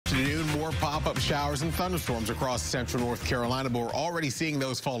more pop-up showers and thunderstorms across central North Carolina, but we're already seeing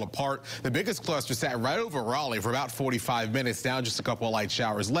those fall apart. The biggest cluster sat right over Raleigh for about 45 minutes. Now just a couple of light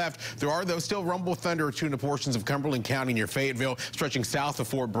showers left. There are, though, still rumble thunder tuned to portions of Cumberland County near Fayetteville, stretching south of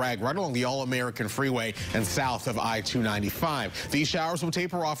Fort Bragg, right along the All-American Freeway and south of I-295. These showers will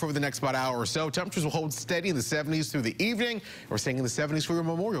taper off over the next about hour or so. Temperatures will hold steady in the 70s through the evening. We're staying in the 70s for your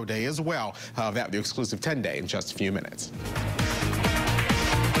Memorial Day as well. That the exclusive 10-day in just a few minutes.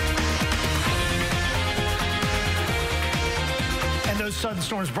 And those sudden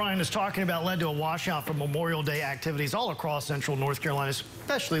storms Brian is talking about led to a washout for Memorial Day activities all across central North Carolina,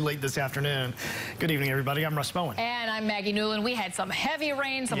 especially late this afternoon. Good evening, everybody. I'm Russ Bowen. And I'm Maggie Newland. We had some heavy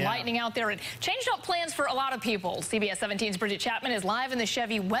rain, some lightning out there. It changed up plans for a lot of people. CBS 17's Bridget Chapman is live in the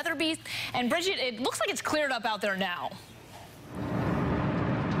Chevy Weather Beast. And Bridget, it looks like it's cleared up out there now.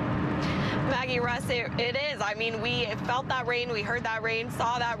 Maggie, Russ, it is. I mean, we felt that rain, we heard that rain,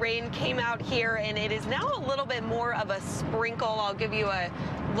 saw that rain, came out here, and it is now a little bit more of a sprinkle. I'll give you a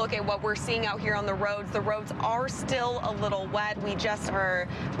look at what we're seeing out here on the roads. The roads are still a little wet.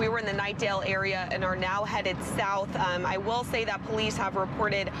 We were in the Knightdale area and are now headed south. I will say that police have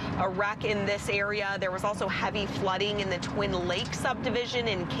reported a wreck in this area. There was also heavy flooding in the Twin Lakes subdivision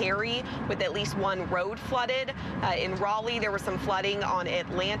in Cary, with at least one road flooded. In Raleigh, there was some flooding on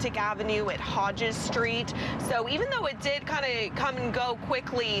Atlantic Avenue at Hodges Street. So even though it did kind of come and go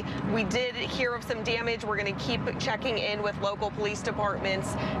quickly, we did hear of some damage. We're going to keep checking in with local police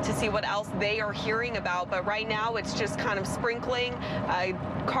departments to see what else they are hearing about. But right now, it's just kind of sprinkling.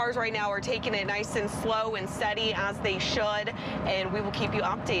 Cars right now are taking it nice and slow and steady, as they should. And we will keep you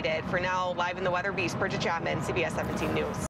updated. For now, live in the Weather Beast, Bridget Chapman, CBS 17 News.